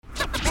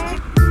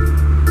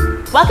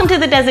Welcome to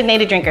the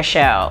Designated Drinker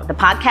Show, the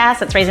podcast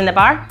that's raising the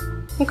bar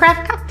and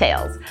craft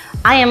cocktails.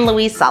 I am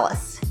Louise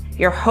Solis,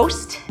 your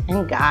host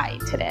and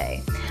guide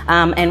today.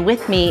 And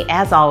with me,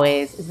 as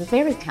always, is a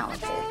very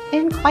talented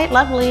and quite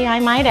lovely, I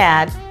might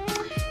add.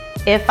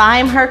 If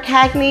I'm her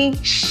Cagney,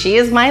 she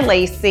is my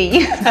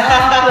Lacey,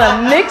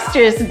 the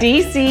mixtress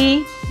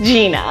DC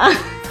Gina.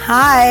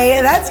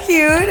 Hi, that's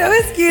cute. That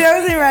was cute. I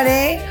wasn't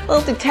ready.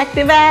 Little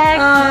detective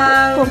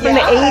act from the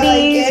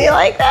 80s. Like you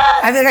like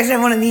that? I feel like I should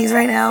have one of these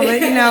right now, but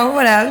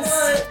what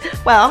else?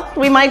 Well,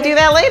 we might do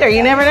that later.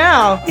 You never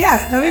know. Yeah,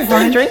 that'd be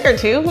fun. A drink or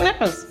two. Who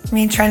knows? I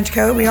mean, trench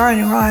coat. We are in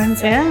New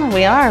Orleans. Yeah,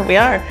 we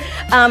are.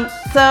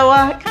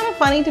 Kind of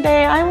funny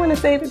today. I want to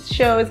say that the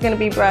show is going to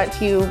be brought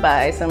to you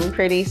by some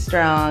pretty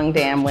strong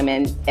damn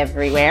women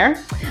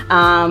everywhere.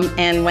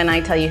 And when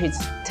I tell you who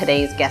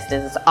today's guest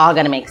is, it's all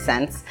going to make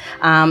sense.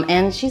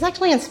 And she's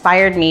actually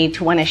inspired me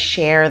to want to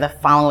share the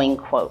following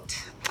quote.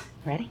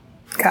 Ready?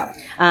 Go.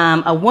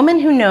 A woman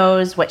who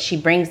knows what she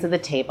brings to the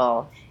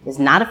table is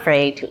not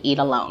afraid to eat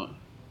alone.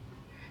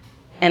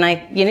 And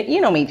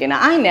you know me, Gina,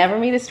 I never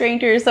meet a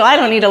stranger, so I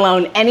don't eat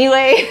alone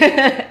anyway,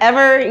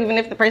 ever, even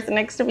if the person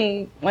next to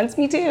me wants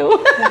me to.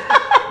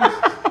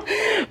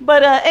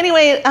 But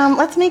anyway,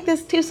 let's make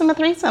this twosome a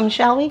threesome,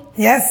 shall we?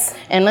 Yes.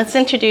 And let's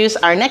introduce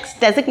our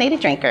next designated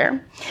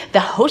drinker, the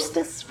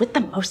hostess with the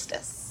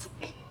mostess.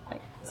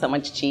 So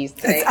much cheese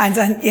today.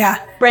 Yeah.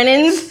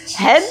 Brennan's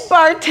head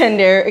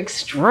bartender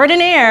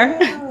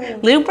extraordinaire,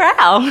 Lou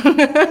Brow.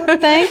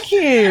 Thank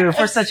you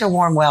for such a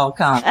warm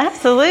welcome.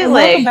 Absolutely. And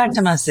welcome back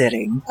to my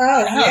city. Oh,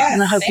 yes.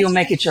 And I hope you'll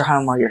make it your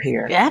home while you're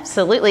here.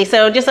 Absolutely.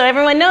 So just so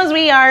everyone knows,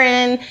 we are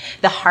in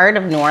the heart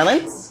of New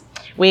Orleans.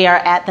 We are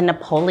at the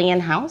Napoleon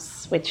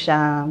House, which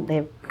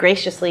they're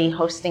graciously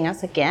hosting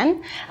us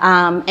again.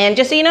 And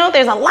just so you know,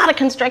 there's a lot of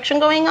construction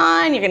going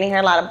on. You're going to hear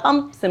a lot of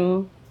bumps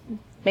and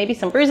maybe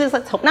some bruises,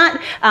 let's hope not.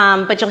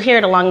 But you'll hear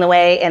it along the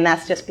way, and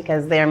that's just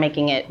because they're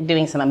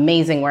doing some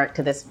amazing work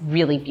to this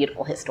really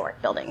beautiful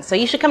historic building. So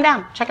you should come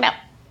down, check it out.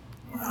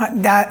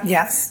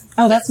 Yes.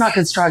 Oh, that's not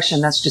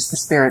construction. That's just the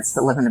spirits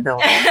that live in the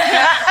building.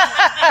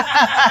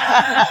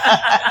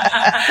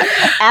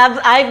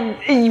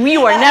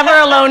 You are never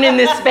alone in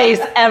this space,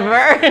 ever.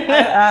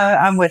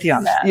 I'm with you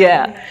on that.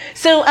 Yeah.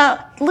 So,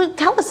 Luke,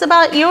 tell us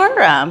about your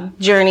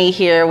journey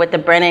here with the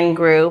Brennan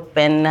Group.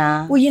 And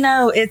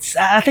Well,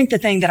 I think the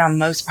thing that I'm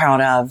most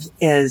proud of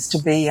is to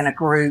be in a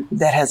group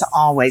that has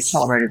always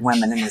celebrated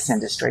women in this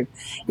industry.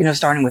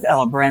 Starting with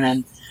Ella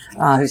Brennan,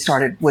 who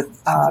started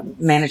with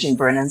managing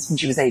Brennan's when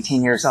she was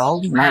 18 years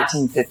old in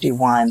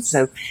 1951.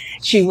 So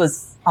she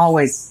was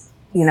always,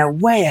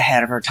 way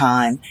ahead of her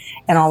time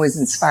and always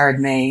inspired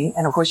me.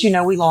 And of course,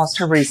 we lost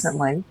her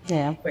recently.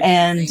 Yeah.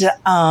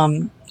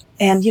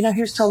 And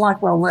here's to a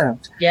life well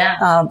lived.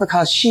 Yeah.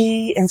 Because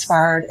she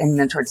inspired and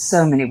mentored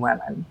so many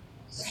women.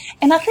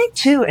 And I think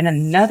too, in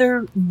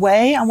another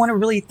way, I want to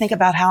really think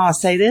about how I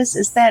say this,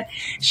 is that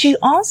she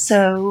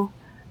also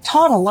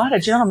taught a lot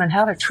of gentlemen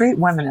how to treat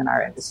women in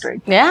our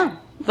industry. Yeah.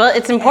 Well,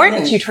 it's important.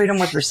 And that you treat them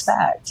with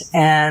respect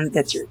and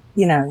that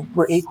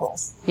we're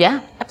equals.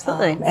 Yeah,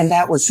 absolutely. And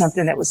that was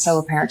something that was so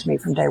apparent to me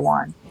from day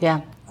one.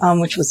 Yeah.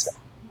 Which was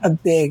a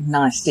big,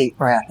 nice, deep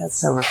breath. That's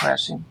so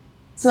refreshing.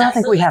 So I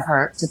think we have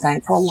her to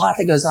thank for a lot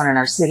that goes on in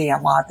our city, a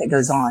lot that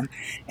goes on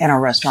in our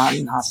restaurant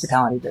and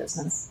hospitality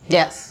business.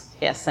 Yes.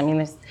 I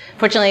mean,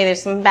 fortunately,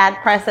 there's some bad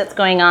press that's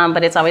going on,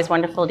 but it's always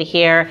wonderful to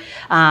hear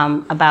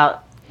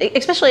about,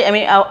 especially,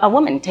 a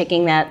woman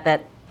taking that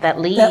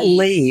lead. That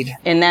lead.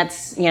 And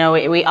that's,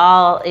 we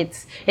all,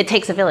 it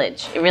takes a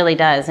village. It really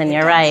does. And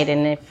you're right.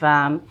 And if,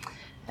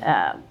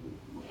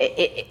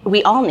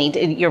 we all need,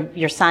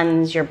 your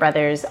sons, your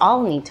brothers,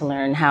 all need to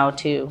learn how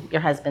to,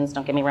 your husbands,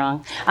 don't get me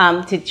wrong,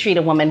 to treat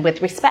a woman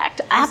with respect.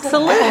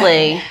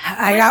 Absolutely.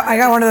 I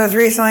got one of those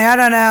recently. I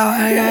don't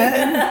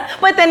know.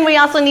 But then we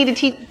also need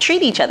to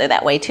treat each other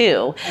that way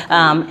too.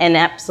 And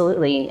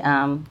absolutely,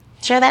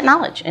 share that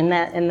knowledge and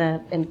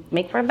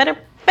make for a better,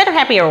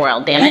 happier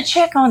world, damn it. And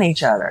check on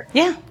each other.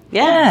 Yeah.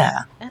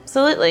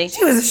 Absolutely.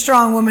 She was a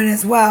strong woman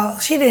as well.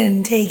 She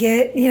didn't take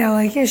it,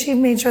 she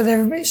made sure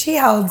that she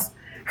held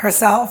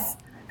herself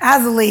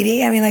as a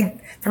lady.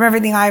 From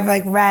everything I've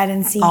read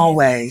and seen.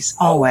 Always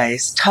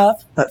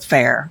tough, but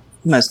fair.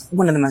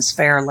 One of the most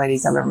fair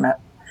ladies I've ever met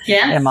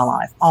in my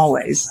life.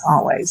 Always.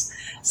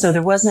 So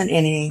there wasn't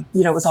any,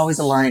 it was always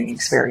a learning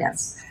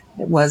experience.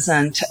 It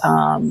wasn't,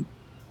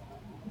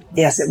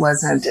 it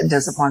wasn't a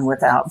discipline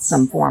without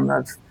some form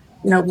of,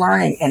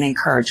 learning and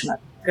encouragement.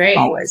 Great.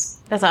 Always.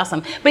 That's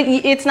awesome. But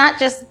it's not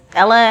just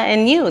Ella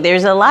and you.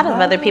 There's a lot of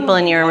other people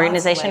in your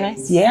organization, right?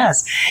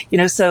 Yes.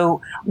 So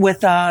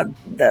with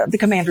the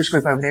Commanders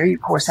group over there, you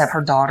of course have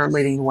her daughter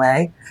leading the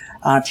way,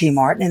 T.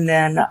 Martin, and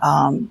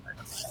then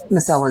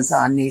Miss Ella's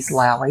niece,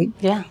 Lally.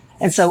 Yeah.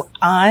 And so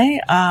I,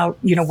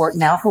 work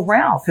now for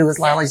Ralph, who is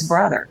Lally's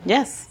brother.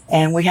 Yes.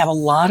 And we have a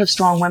lot of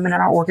strong women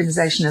in our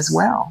organization as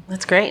well.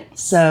 That's great.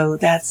 So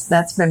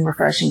that's been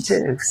refreshing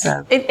too.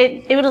 So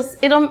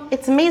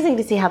it's amazing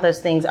to see how those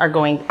things are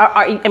going.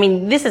 I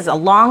mean, this is a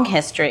long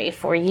history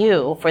for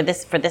you for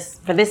this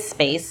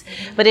space,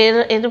 but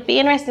it'll be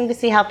interesting to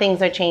see how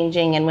things are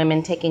changing and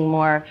women taking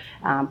more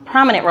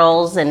prominent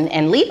roles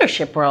and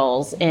leadership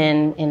roles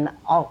in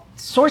all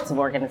sorts of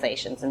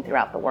organizations and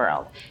throughout the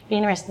world. It'll be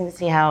interesting to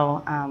see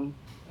how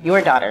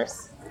your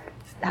daughters.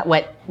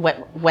 What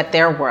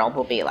their world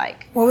will be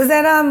like. What was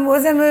that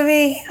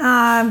movie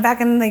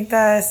back in like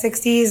the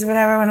 60s,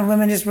 whatever, when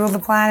women just ruled the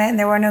planet and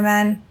there were no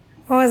men?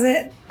 What was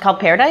it? Called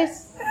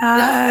Paradise?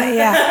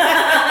 Yeah.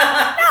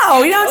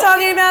 No, you know what I'm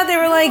talking about? They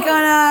were like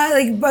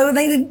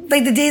on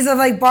like the days of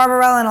like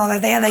Barbarella and all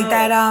that. They had like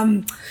that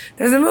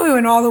there's a movie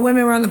when all the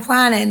women were on the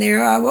planet and they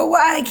were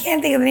I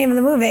can't think of the name of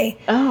the movie.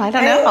 Oh, I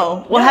don't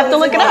know. We'll have to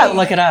look it up.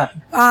 Look it up.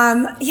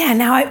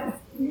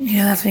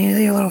 Now that's when you use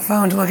your little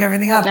phone to look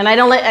everything up. And I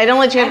don't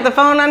let you have the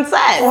phone on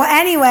set. Well,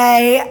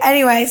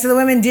 anyway, so the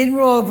women did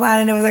rule the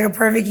planet. It was like a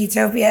perfect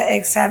utopia,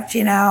 except,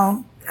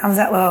 comes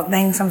that little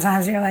thing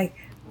sometimes you're like,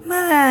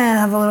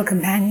 have a little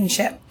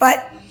companionship.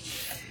 But,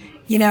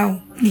 you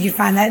can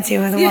find that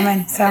too with a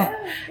woman. So,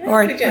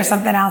 or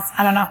something else.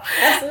 I don't know.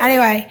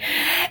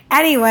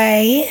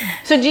 Anyway.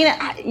 So Gina,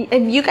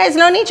 have you guys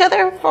known each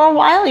other for a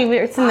while?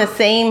 It's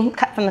in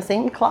cut from the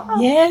same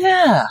cloth?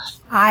 Yeah.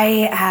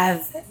 I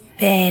have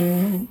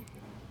been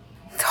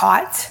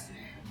taught,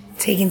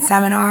 taking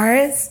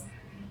seminars,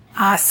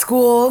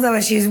 schooled.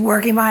 She was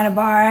working behind a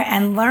bar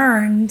and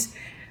learned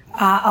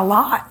a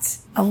lot.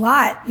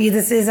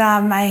 This is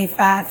my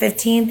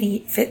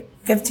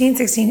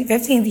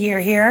 15th year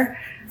here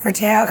for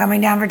coming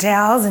down for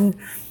Tails. And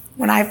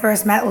when I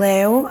first met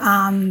Lou,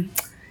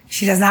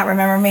 she does not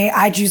remember me.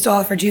 I juiced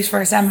all of her juice for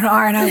a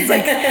seminar, and I was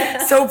like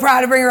so proud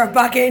to bring her a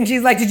bucket. And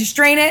she's like, "Did you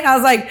strain it?" And I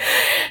was like,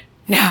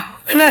 "No."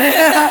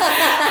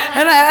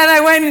 And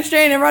I went and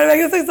strained it. Right back,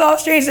 this looks all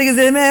strange. She's like, "Is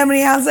it how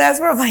many ounces I asked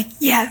for?" I'm like,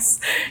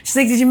 "Yes." She's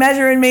like, "Did you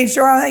measure and made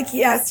sure?" I'm like,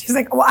 "Yes." She's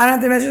like, "Well, I don't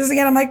have to measure this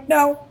again." I'm like,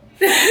 "No."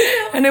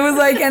 And it was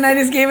like, and I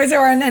just gave it to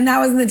her. And that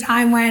was in the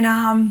time when,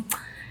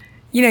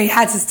 you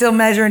had to still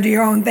measure and do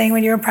your own thing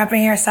when you were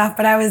prepping your stuff.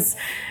 But I was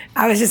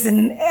just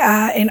in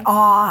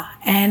awe.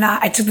 And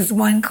I took this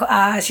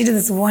she did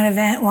this one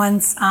event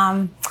once,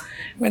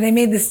 where they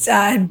made this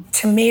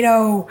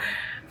tomato.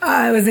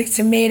 It was like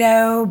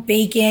tomato,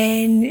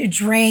 bacon,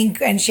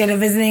 drink, and she had a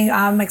visiting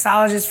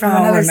mixologist from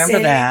another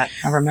city. I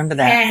remember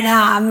that.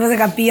 And it was like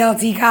a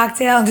BLT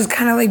cocktail, and just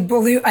kind of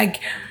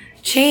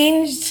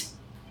changed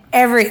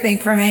everything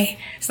for me.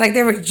 It's like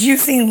they were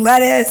juicing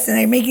lettuce and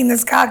they're making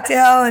this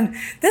cocktail, and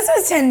this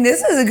was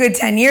a good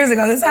 10 years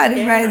ago. This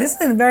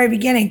is in the very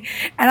beginning.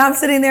 And I'm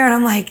sitting there and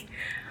I'm like,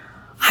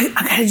 I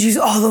gotta juice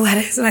all the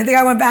lettuce. And I think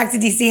I went back to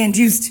DC and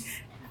juiced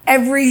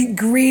every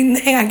green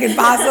thing I could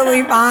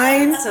possibly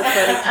find. So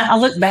funny. I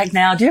look back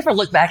now. Do you ever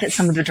look back at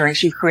some of the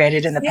drinks you've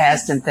created in the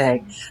past and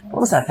think, what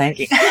was I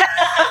thinking?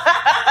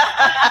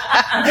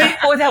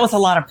 Boy, that was a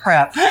lot of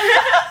prep.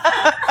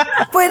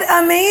 But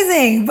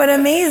amazing.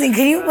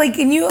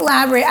 Can you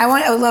elaborate?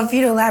 I would love for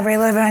you to elaborate a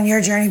little bit on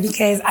your journey,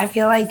 because I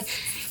feel like,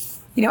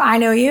 I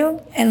know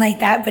you and like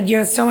that, but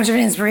you're so much of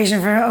an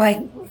inspiration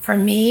for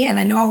me, and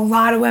I know a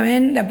lot of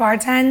women that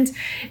bartend,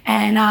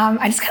 and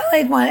I just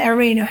kind of want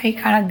everybody to know how you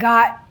kind of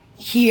got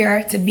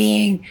here to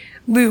being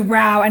Lou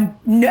Brow and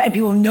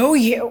people know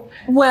you.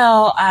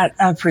 Well, I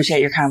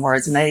appreciate your kind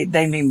words, and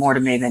they mean more to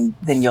me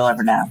than you'll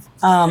ever know.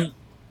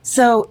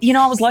 So,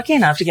 I was lucky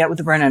enough to get with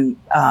the Brennan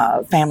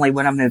family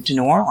when I moved to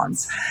New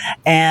Orleans.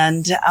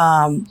 And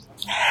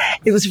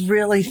it was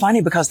really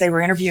funny because they were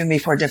interviewing me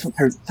for a different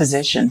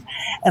position.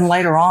 And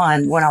later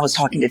on, when I was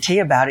talking to T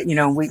about it,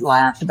 we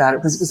laughed about it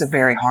because it was a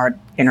very hard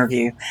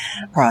interview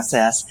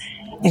process.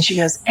 And she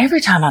goes, every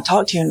time I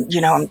talk to you,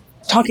 I'm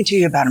talking to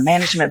you about a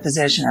management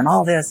position and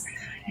all this,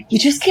 you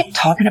just kept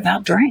talking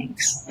about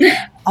drinks.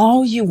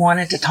 All you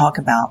wanted to talk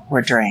about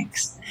were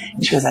drinks.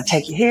 And she goes, I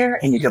take you here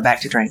and you go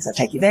back to drinks. I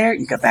take you there,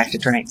 you go back to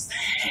drinks.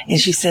 And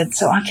she said,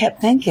 so I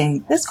kept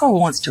thinking, this girl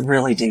wants to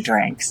really do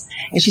drinks.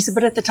 And she said,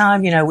 but at the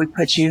time, we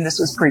put you, and this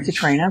was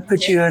pre-Katrina,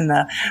 put you in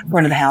the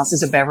front of the house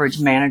as a beverage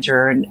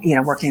manager and,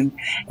 working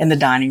in the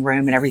dining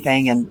room and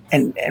everything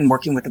and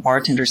working with the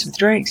bartenders with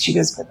drinks. She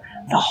goes, but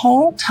the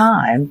whole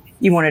time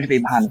you wanted to be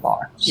behind the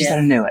bar. She said,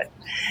 I knew it.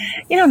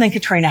 And then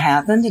Katrina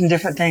happened and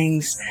different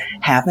things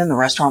happened. The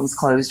restaurant was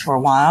closed for a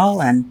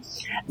while, and,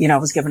 I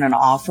was given an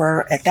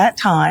offer at that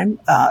time,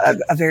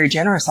 a very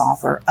generous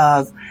offer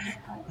of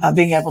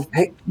being able to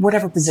pick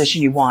whatever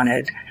position you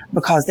wanted,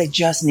 because they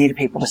just needed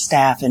people to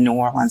staff in New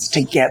Orleans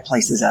to get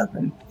places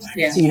open.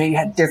 Yeah. So, you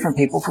had different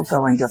people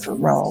fulfilling different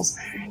roles.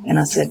 And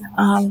I said,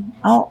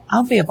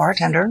 I'll be a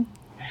bartender.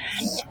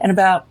 And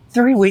about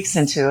 3 weeks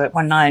into it,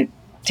 one night,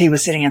 tea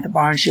was sitting at the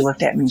bar, and she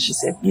looked at me and she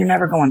said, "You're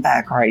never going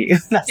back, are you?"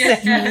 And I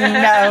said,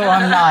 "No,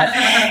 I'm not."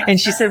 And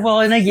she said,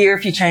 "Well, in a year,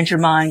 if you change your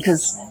mind,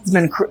 because it's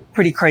been a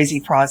pretty crazy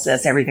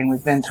process, everything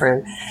we've been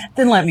through,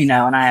 then let me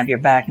know and I have your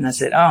back." And I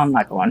said, "Oh, I'm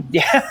not going."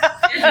 Yeah.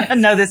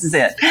 No, this is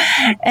it.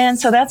 And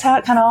so that's how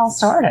it kind of all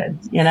started,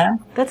 you know?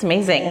 That's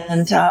amazing.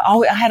 And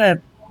I had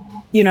a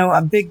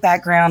big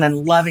background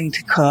in loving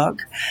to cook,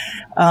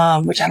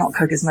 which I don't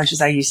cook as much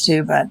as I used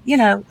to, but,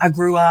 I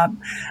grew up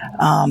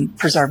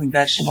preserving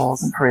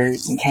vegetables and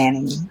fruits and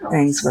canning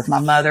things with my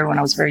mother when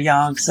I was very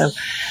young. So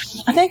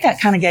I think that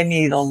kind of gave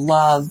me the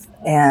love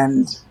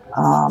and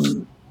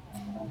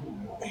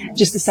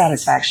just the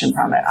satisfaction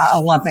from it. I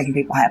love making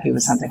people happy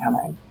with something I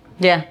made.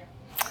 Yeah.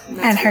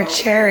 And her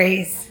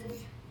cherries.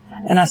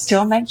 And I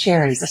still make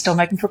cherries. I still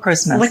make them for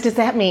Christmas. What does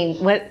that mean?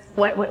 What?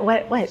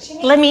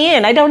 Let me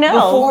in. I don't know.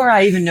 Before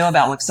I even knew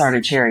about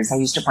Luxardo cherries, I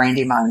used to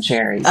brandy my own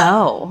cherries.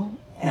 Oh,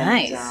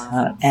 nice.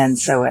 And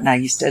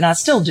I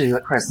still do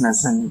at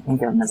Christmas and give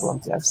them as little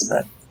gifts.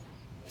 But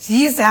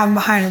she used to have them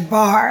behind her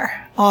bar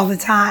all the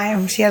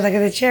time. She had like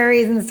the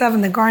cherries and stuff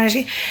and the garnish.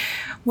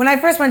 When I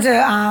first went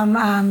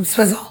to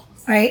Swizzle,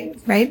 right?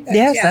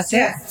 Yes, that's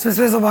it. So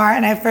Swizzle Bar.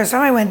 And first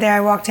time I went there, I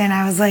walked in,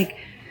 I was like,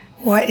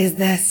 what is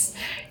this?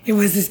 It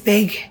was this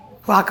big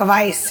block of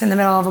ice in the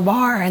middle of a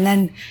bar. And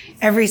then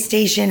every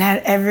station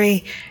had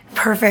every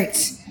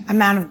perfect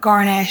amount of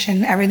garnish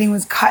and everything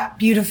was cut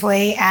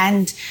beautifully.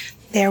 And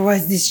there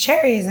was these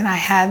cherries and I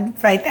had a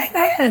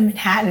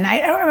Manhattan. I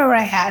don't remember what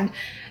I had.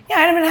 Yeah, I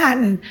had a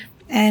Manhattan.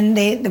 And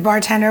the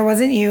bartender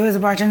wasn't you. It was a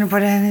bartender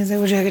put in. He said,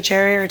 "Would you like a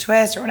cherry or a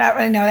twist or whatever?"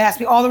 And they asked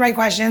me all the right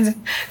questions. And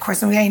of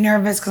course, I'm getting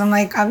nervous because I'm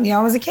like,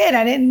 I was a kid.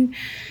 I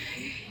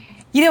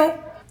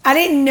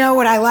didn't know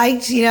what I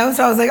liked, so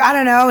I was like, I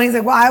don't know. And he's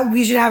like, well,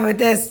 we should have it with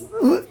this.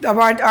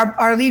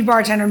 Our lead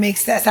bartender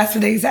makes this. That's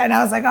what they said. And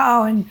I was like,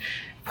 oh, and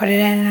put it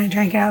in and I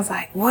drank it. I was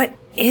like, what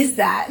is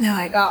that? And they're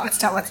like, oh,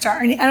 it's not with star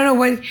anise. I don't know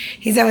what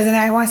he said was in it.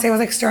 I want to say it was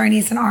like star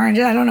anise and orange.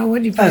 I don't know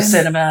what you put in.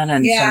 Cinnamon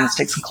and cinnamon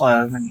sticks and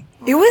clove. And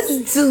it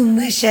was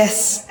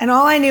delicious. And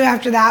all I knew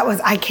after that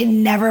was I could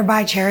never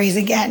buy cherries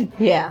again.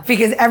 Yeah.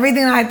 Because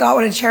everything I thought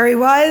what a cherry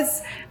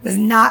was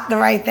not the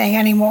right thing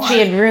anymore. She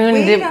had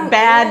ruined the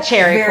bad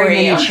cherry for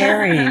you. Many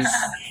cherries,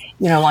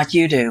 like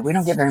you do. We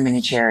don't get very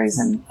many cherries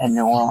in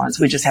New Orleans.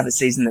 We just have a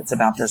season that's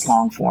about this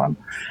long for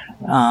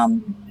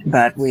them.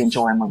 But we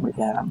enjoy them when we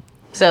get them.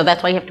 So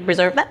that's why you have to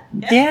preserve that?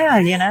 Yeah,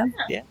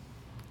 Yeah.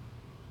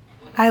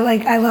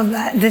 I love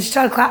that. Then she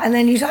taught a class, and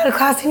then you taught a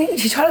class.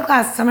 She taught a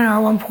class seminar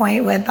at one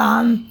point with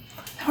I don't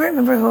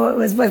remember who it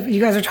was with. But you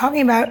guys were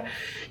talking about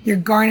your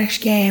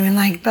garnish game and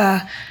like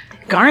the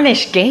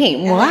garnish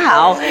game.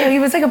 Wow.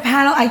 It was like a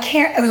panel.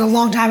 It was a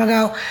long time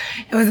ago.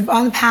 It was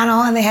on the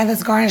panel, and they had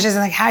those garnishes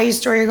and like how you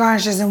store your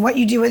garnishes and what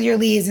you do with your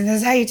leaves, and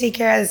this is how you take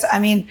care of this. I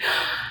mean,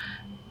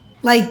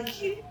 like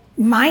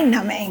mind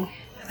numbing.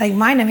 All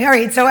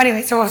right. So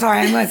anyway, sorry. All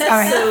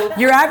right.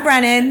 You're at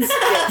Brennan's.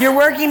 You're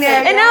working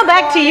there. And now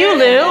back to you,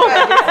 Lou.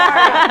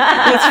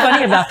 What's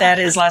funny about that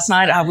is last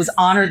night I was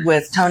honored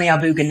with Tony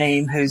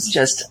Abu-Ghanim, who's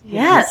just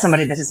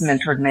somebody that has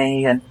mentored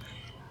me, and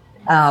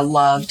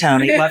love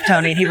Tony.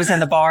 And he was in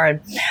the bar,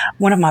 and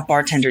one of my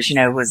bartenders,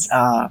 was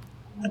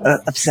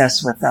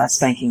obsessed with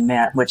spanking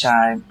mint, which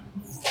I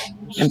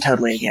am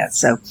totally against.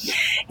 So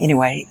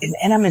anyway,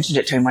 and I mentioned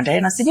it to him one day,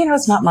 and I said,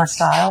 it's not my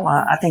style.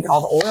 I think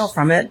all the oil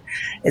from it,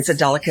 it's a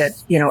delicate,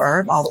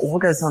 herb. All the oil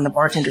goes on the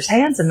bartender's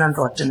hands and none's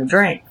left in the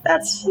drink.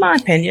 That's my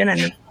opinion.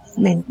 And I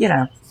mean,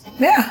 Yeah.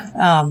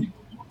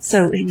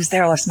 So he was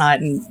there last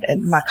night,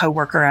 and my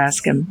coworker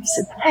asked him, he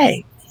said,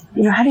 "Hey,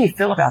 how do you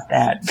feel about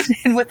that?"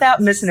 And without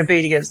missing a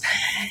beat, he goes,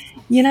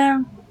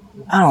 "I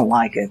don't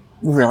like it. It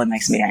really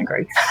makes me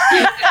angry."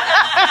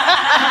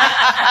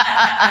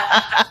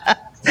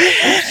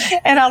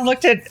 And I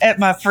looked at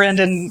my friend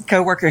and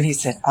coworker, and he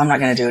said, "I'm not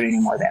going to do it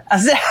anymore then." I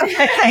said,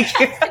 "Okay, thank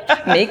you."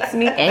 Makes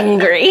me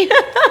angry.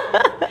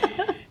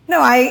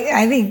 No,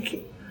 I think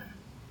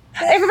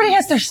everybody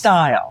has their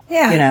style.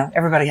 Yeah.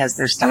 Everybody has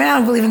their style. I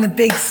don't believe in the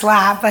big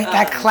slap, like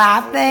that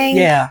clap thing.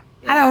 Yeah.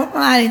 I'm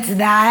not into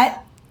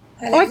that.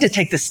 I like to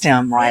take the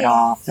stem right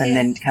off and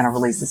then kind of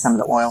release some of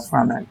the oil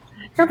from it.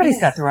 Everybody's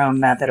got their own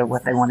method of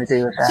what they want to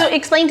do with that. So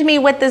explain to me,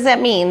 what does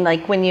that mean?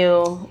 Like when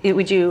there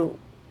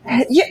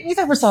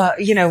was a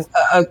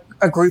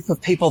group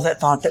of people that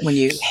thought that when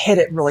you hit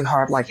it really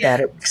hard like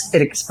that, it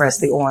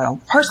expressed the oil.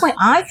 Personally,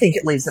 I think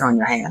it leaves it on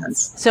your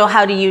hands. So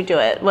how do you do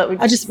it?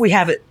 We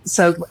have it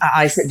soaked.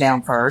 I ice it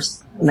down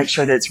first, make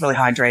sure that it's really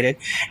hydrated.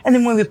 And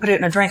then when we put it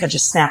in a drink, I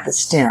just snap the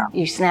stem.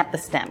 You snap the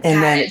stem.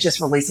 And then it just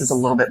releases a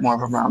little bit more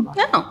of aroma.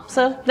 Oh,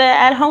 so the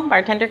at-home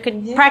bartender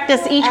could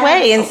practice each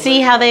way and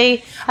see how they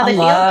feel. I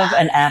love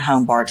an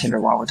at-home bartender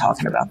while we're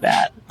talking about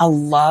that. I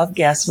love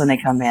guests when they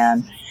come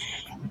in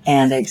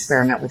and they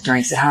experiment with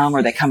drinks at home,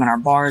 or they come in our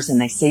bars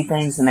and they see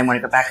things and they want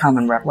to go back home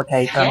and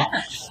replicate them.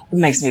 Yeah. It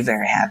makes me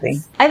very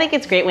happy. I think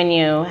it's great when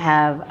you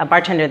have a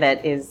bartender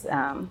that is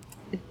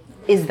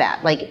is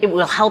that? Like, it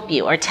will help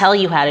you or tell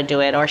you how to do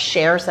it or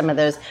share some of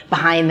those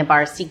behind the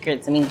bar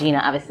secrets. I mean, Gina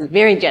obviously is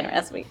very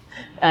generous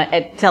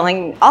at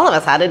telling all of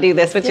us how to do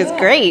this, which is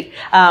great.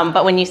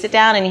 But when you sit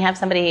down and you have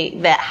somebody,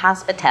 that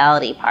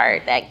hospitality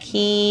part, that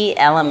key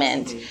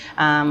element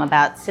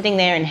about sitting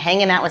there and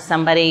hanging out with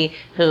somebody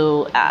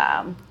who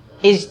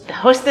is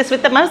hostess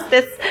with the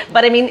mostess,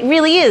 but I mean, it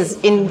really is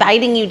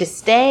inviting you to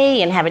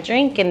stay and have a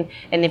drink, and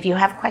if you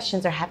have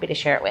questions, they're happy to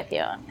share it with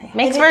you. It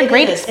makes for a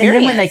great experience. And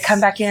then when they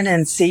come back in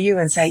and see you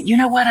and say, you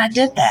know what, I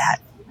did that.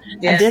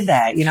 I did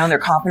that, and their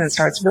confidence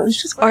starts to build.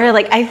 It's just or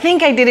like, I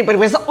think I did it, but it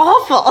was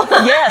awful.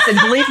 Yes, and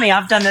believe me,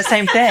 I've done the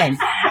same thing.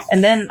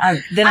 And then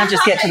I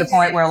just get to the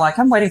point where, like,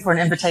 I'm waiting for an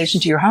invitation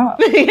to your home.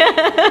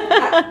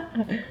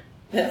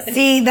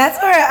 See,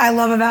 that's what I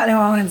love about New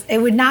Orleans. It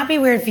would not be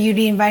weird for you to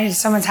be invited to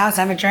someone's house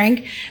to have a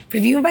drink, but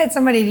if you invite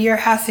somebody to your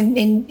house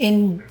in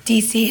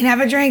DC and have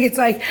a drink, it's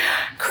like,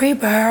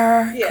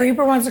 creeper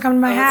wants to come to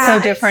my house.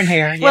 So different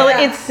here. Yeah. Well,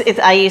 it's.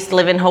 I used to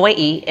live in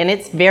Hawaii, and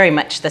it's very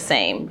much the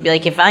same.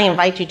 Like, if I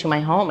invite you to my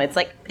home, it's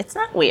like, it's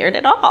not weird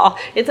at all.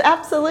 It's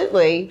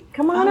absolutely,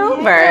 come on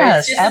over.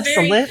 Yes,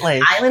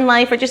 absolutely. Island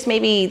life, or just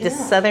maybe the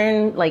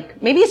southern, like,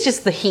 maybe it's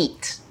just the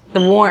heat. The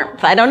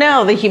warmth. I don't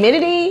know. The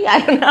humidity. I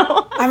don't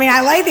know. I mean,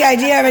 I like the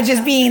idea of it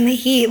just being the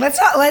heat. I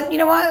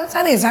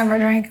think it's time for a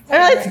drink.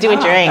 Let's do a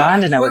drink. I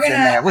want to know what's in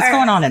there. What's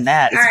going on in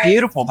that? It's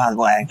beautiful, by the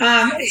way.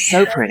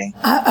 So pretty.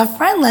 A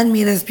friend lent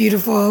me this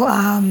beautiful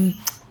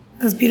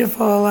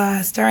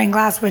stirring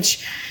glass,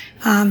 which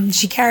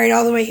she carried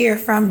all the way here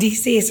from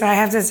DC. So I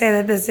have to say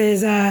that this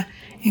is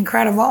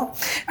incredible. All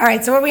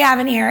right, so what we have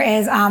in here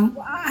is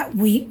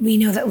we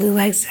know that Lou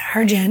likes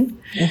her gin,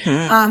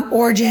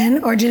 or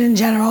gin in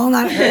general,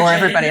 not her or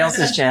everybody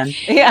else's gin.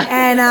 Yeah.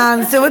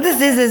 And so what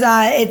this is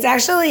it's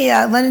actually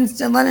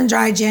London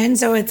dry gin.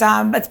 So it's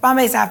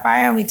Bombay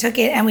Sapphire, and we took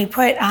it and we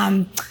put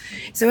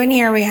so in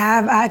here we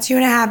have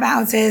 2.5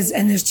 ounces,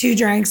 and there's 2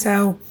 drinks,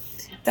 so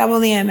double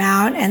the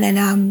amount, and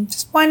then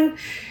just one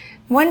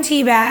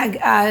tea bag,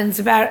 and it's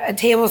about a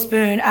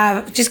tablespoon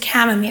of just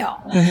chamomile.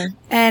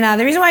 And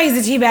the reason why I use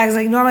the tea bag is,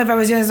 like, normally if I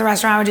was doing this in a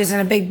restaurant, I would do this in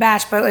a big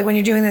batch. But like when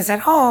you're doing this at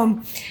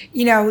home,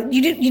 you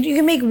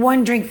can make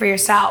one drink for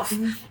yourself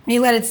and you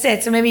let it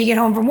sit. So maybe you get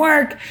home from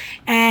work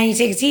and you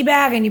take a tea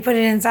bag and you put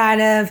it inside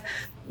of,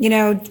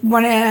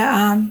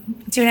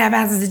 2.5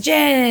 ounces of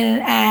gin,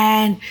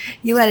 and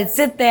you let it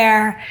sit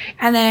there,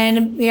 and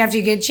then after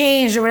you get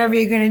changed or whatever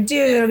you're going to do,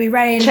 it'll be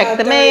ready in Check about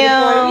the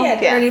mail.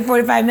 30 to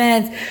 45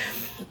 minutes.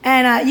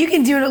 And you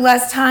can do it at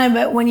less time,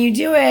 but when you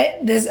do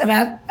it, there's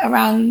I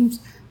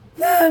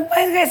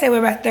say we're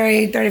about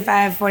 30,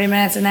 35, 40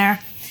 minutes in there.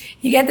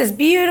 You get this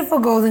beautiful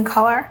golden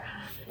color.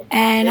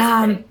 And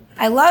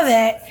I love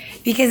it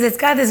because it's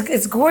got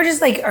it's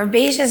gorgeous, like,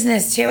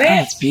 herbaceousness to it.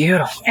 Yeah, it's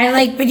beautiful.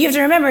 And but you have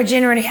to remember,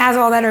 gin already has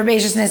all that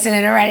herbaceousness in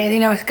it already.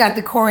 It's got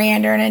the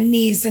coriander and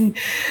anise and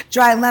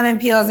dried lemon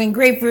peels and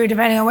grapefruit,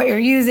 depending on what you're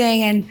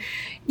using. And,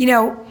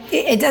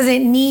 it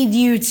doesn't need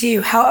you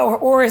to, or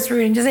orris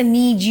root, and doesn't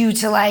need you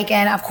to,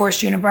 and of course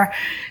juniper,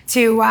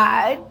 to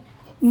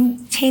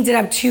taint it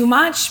up too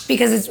much,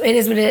 because it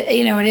is what it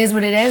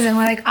is. And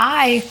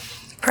I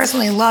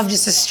personally love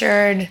just a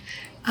stirred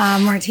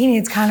martini.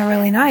 It's kind of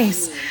really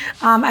nice.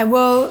 I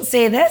will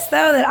say this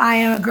though, that I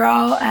am a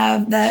girl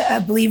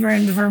a believer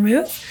in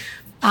vermouth.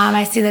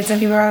 I see that some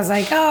people are always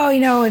like, oh,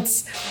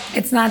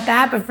 it's not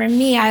that, but for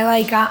me, I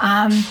like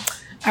a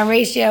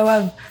ratio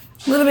of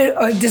a little bit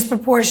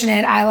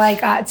disproportionate. I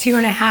like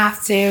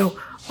 2.5 to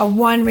a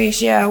 1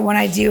 ratio when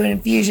I do an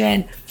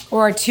infusion,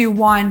 or a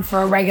 2-1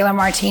 for a regular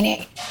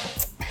martini.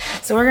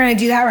 So we're going to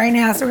do that right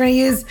now. So we're going to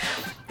use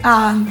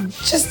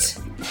just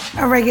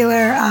a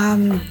regular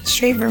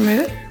straight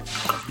vermouth,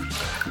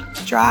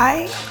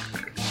 dry.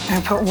 I'm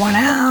going to put 1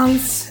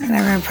 ounce, and then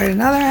we're going to put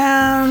another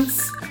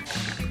ounce.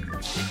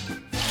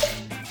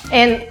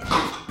 And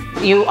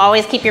you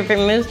always keep your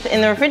vermouth in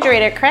the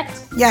refrigerator, correct?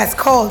 Yes,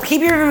 cold.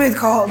 Keep your vermouth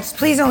cold.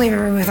 Please don't leave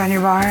your vermouth on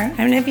your bar.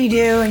 And if you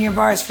do and your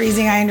bar is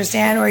freezing, I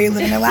understand, or you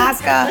live in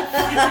Alaska,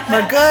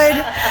 we're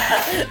good.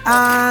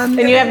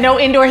 And you have no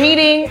indoor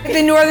heating.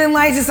 The Northern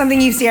Lights is something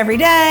you see every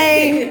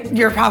day.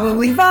 You're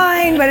probably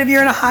fine, but if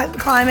you're in a hot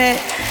climate,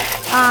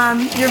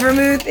 your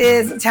vermouth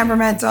is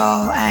temperamental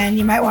and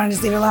you might want to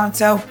just leave it alone.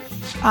 So,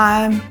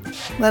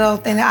 little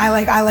thing that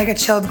I like a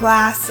chilled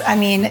glass. I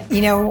mean,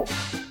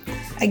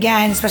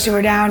 again, especially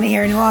we're down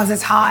here in New Orleans,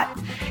 it's hot.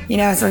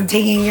 So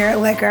taking your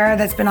liquor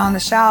that's been on the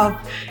shelf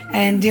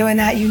and doing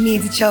that, you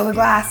need to chill the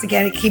glass to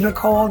keep it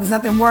cold. There's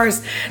nothing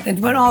worse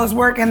than putting all this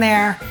work in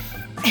there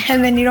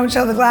and then you don't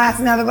chill the glass,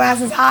 and now the glass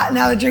is hot, and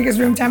now the drink is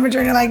room temperature,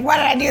 and you're like, why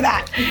did I do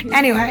that?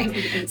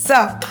 Anyway, so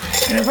I'm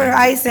gonna put our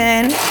ice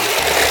in,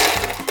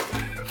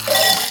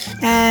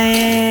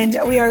 and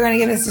we are gonna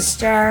give this a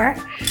stir.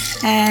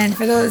 And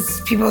for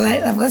those people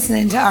that have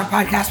listened to our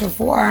podcast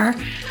before,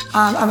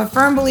 I'm a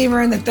firm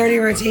believer in the 30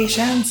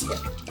 rotations.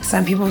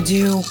 Some people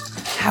do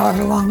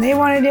however long they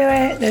want to do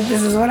it. This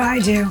is what I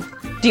do.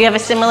 Do you have a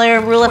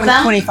similar rule of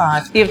thumb?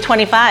 25. You have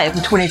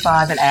 25.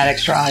 25 and add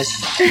extra ice.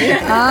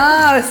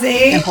 Oh,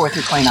 see? And pour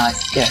through plain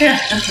ice. Yeah.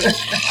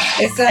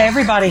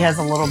 Everybody has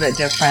a little bit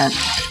different.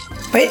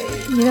 But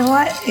you know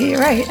what? You're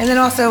right. And then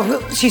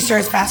also, she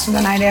stirs faster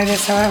than I do,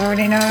 just so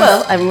everybody knows.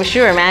 Well, I'm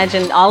sure.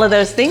 Imagine all of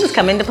those things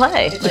come into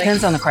play.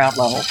 Depends on the crowd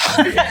level.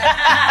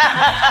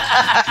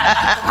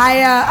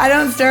 I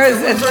don't stir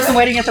as Person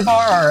waiting at the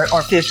bar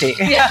or 50.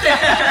 don't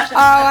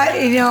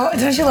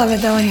you love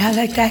it though when you have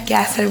like that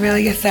guest that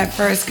really gets that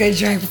first good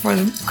drink before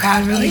the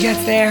crowd really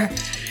gets there,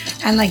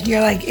 and like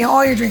you're like,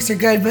 all your drinks are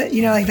good, but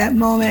like that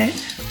moment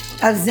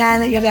of zen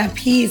that you have that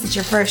peace. It's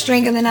your first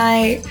drink of the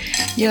night.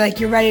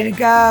 You're ready to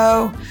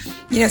go.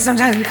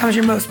 Sometimes it becomes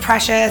your most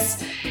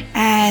precious,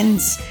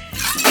 and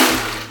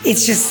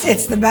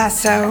it's the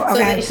best. So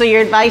okay. So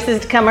your advice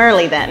is to come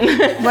early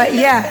then. But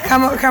yeah,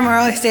 come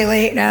early, stay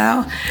late.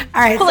 No.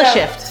 All right. Pull a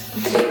shift.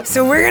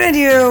 So we're gonna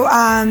do.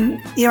 I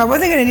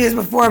wasn't gonna do this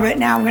before, but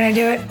now I'm gonna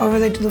do it over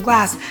the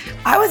glass.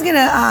 I was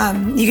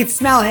gonna. You could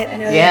smell it. I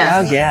know Yeah.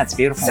 Oh yeah, it's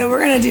beautiful. So we're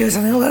gonna do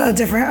something a little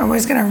different. I'm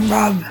just gonna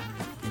rub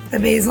the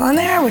basil in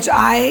there, which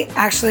I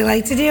actually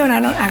like to do, and I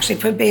don't actually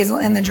put basil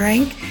in the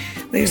drink.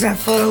 We just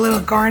have a little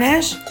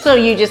garnish. So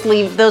you just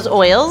leave those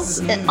oils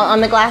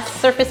on the glass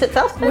surface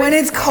itself? When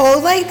it's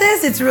cold like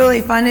this, it's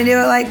really fun to do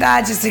it like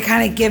that, just to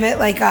kind of give it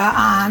like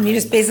a, you're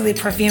just basically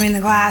perfuming the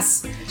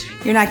glass.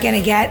 You're not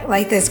gonna get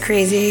like this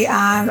crazy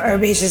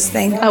herbaceous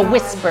thing. A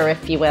whisper,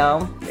 if you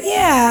will.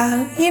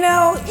 Yeah, you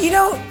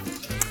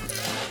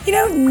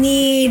don't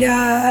need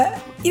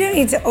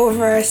to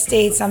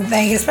overstate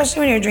something,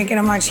 especially when you're drinking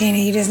a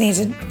martini. You just need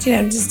to,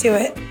 just do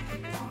it.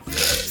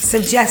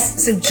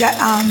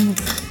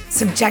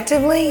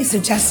 Suggestively.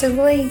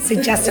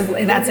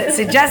 That's it.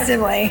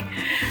 Suggestively.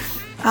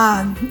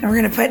 And we're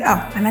gonna put.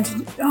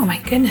 Oh my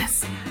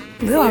goodness,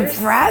 Lou, I'm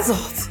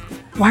frazzled.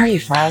 Why are you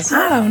frazzled?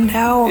 I don't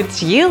know.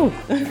 It's you.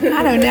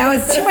 I don't know.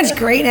 It's too much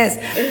greatness.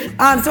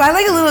 So I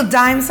like a little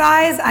dime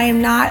size. I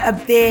am not a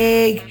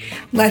big,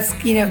 let's,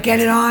 get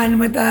it on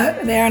with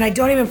there. And I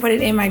don't even put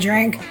it in my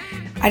drink.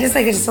 I just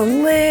like it just a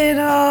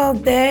little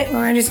bit. We're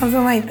going to do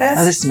something like this.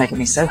 Oh, this is making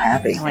me so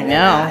happy. I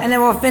know. And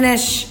then we'll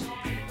finish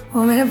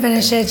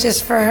it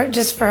just for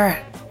the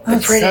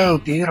It's pretty, so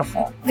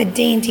beautiful. the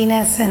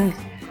daintiness, and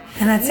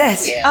that's it.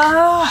 Yeah.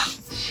 Oh,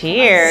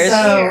 Cheers.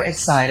 so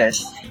excited.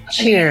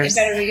 Cheers.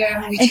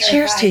 And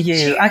cheers to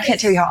you. I can't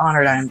tell you how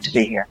honored I am to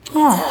be here.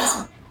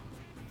 Oh.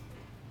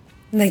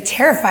 I'm like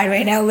terrified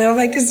right now, Lou. I'm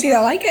like, to see I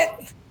like it.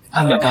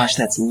 Oh my gosh,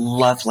 that's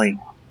lovely.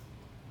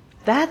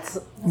 That's...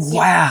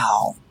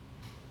 Wow.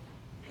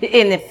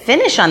 In the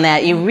finish on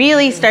that, you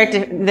really start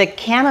to... The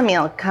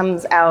chamomile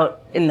comes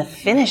out in the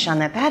finish on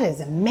that. That is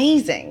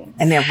amazing.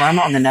 And the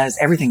aroma on the nose,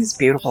 everything is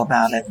beautiful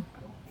about it.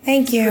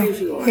 Thank you.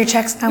 Your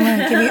checks. I'll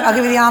give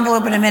you the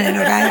envelope in a minute,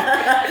 okay?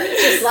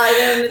 Just slide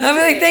in. I'll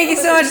be like, thank you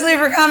so much, Lou,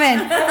 for coming.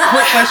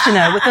 Quick question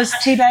though, with those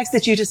tea bags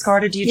that you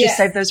discarded, do you just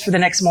save those for the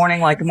next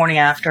morning, like the morning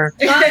after?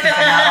 You've been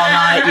out all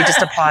night, you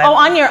just apply them? Oh,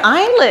 on your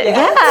eyelid.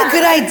 Yeah. That's a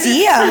good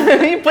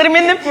idea. You put them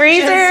in the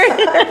freezer.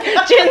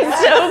 Gin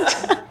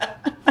soaked.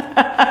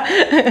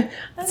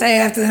 I'd say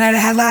after the night I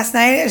had last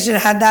night, I should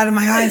have had that in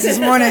my eyes this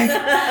morning.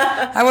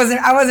 I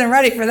wasn't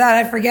ready for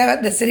that. I forget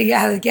what the city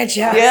had to get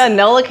you. Yeah,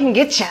 NOLA can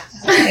get you.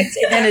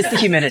 And it's the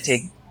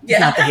humidity. It's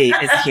not the heat,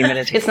 it's the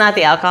humidity. It's not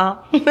the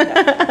alcohol.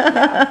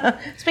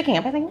 Speaking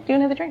of, I think do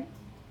another drink.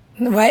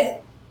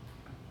 What?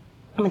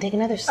 I'm gonna take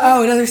another sip.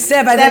 Oh, another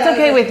sip. That's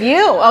okay with you.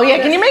 Oh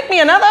yeah, can you make me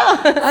another?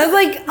 I was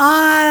like,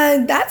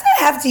 that's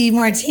a hefty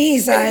martini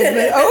size,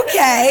 but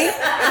okay.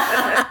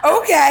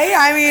 Okay.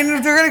 I mean,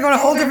 if they're gonna go in a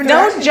whole different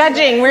No direction.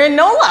 judging. We're in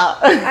NOLA.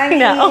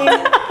 No.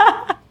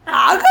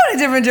 I'll go in a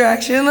different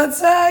direction.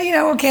 Let's,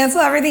 we'll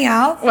cancel everything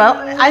out. Well,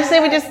 I say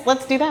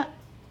let's do that.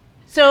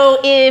 So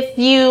if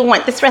you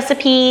want this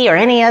recipe or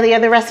any of the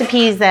other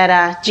recipes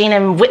that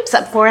Gina whips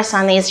up for us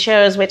on these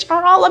shows, which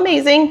are all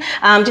amazing,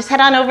 just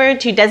head on over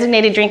to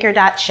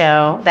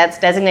designateddrinker.show. That's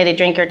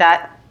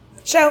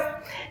designateddrinker.show.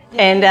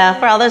 And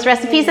for all those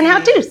recipes and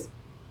how-tos.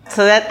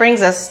 So that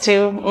brings us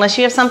to, unless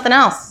you have something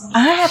else.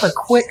 I have a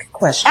quick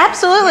question.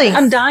 Absolutely.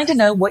 I'm dying to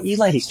know what you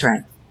ladies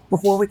drink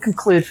before we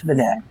conclude for the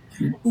day.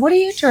 What do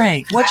you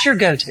drink? What's your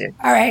go-to?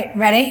 All right,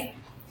 ready?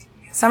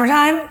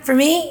 Summertime, for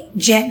me,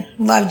 gin.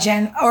 Love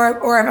gin.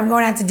 Or if I'm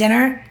going out to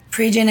dinner,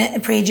 pre-gin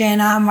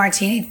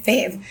martini,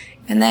 fave.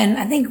 And then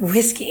I think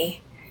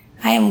whiskey.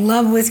 I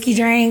love whiskey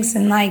drinks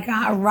and like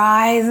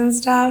rye and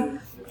stuff. I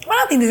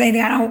don't think there's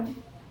anything I don't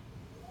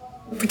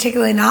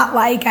particularly not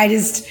like. I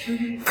just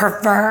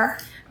prefer.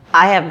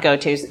 I have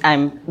go-tos. I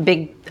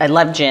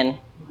love gin.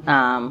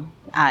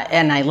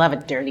 And I love a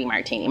dirty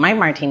martini. My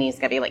martini's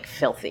gotta be like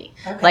filthy.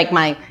 Okay. Like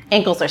my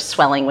ankles are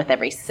swelling with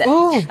every sip.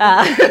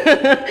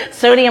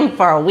 Sodium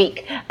for a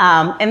week.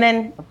 And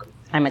then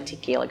I'm a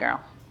tequila girl.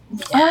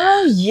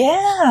 Oh,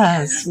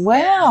 yes.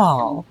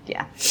 Wow.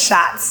 Yeah.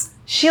 Shots.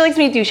 She likes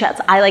me to do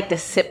shots. I like to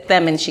sip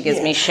them, and she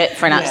gives me shit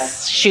for not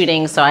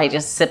shooting, so I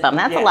just sip them.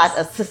 That's a lot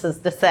of sisters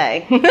to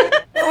say.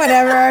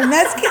 Whatever.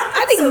 Mezcal,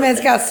 I think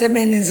mezcal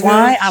sipping is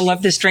why I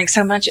love this drink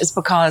so much is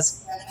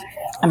because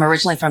I'm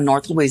originally from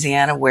North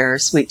Louisiana, where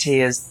sweet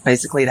tea is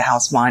basically the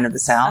house wine of the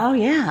South. Oh,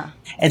 yeah.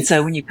 And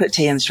so when you put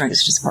tea in the drink,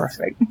 it's just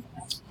perfect.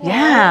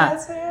 Yeah.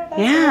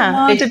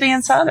 Yeah. Good to be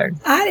in Southern.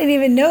 I didn't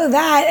even know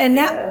that, and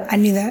now I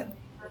knew that.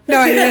 No,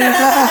 I didn't.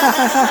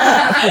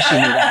 Of course you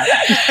knew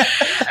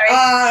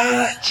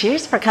that.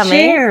 Cheers for coming.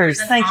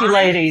 Cheers. Thank you,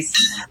 ladies.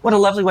 What a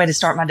lovely way to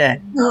start my day.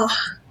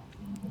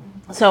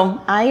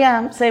 So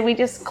I say we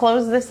just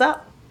close this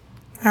up.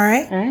 All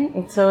right. All right.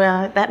 And so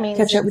that means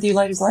Catch up with you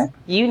ladies later.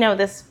 you know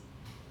this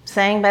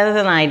saying better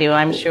than I do,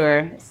 I'm sure.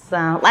 It's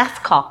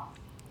last call.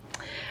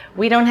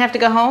 We don't have to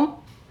go home,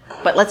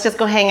 but let's just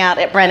go hang out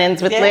at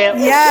Brennan's with Lou.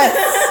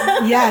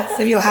 Yes. Yes,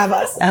 if you'll have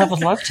us. I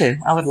would love to.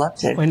 I would love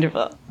to.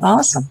 Wonderful.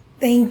 Awesome.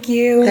 Thank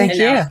you. Thank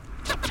you.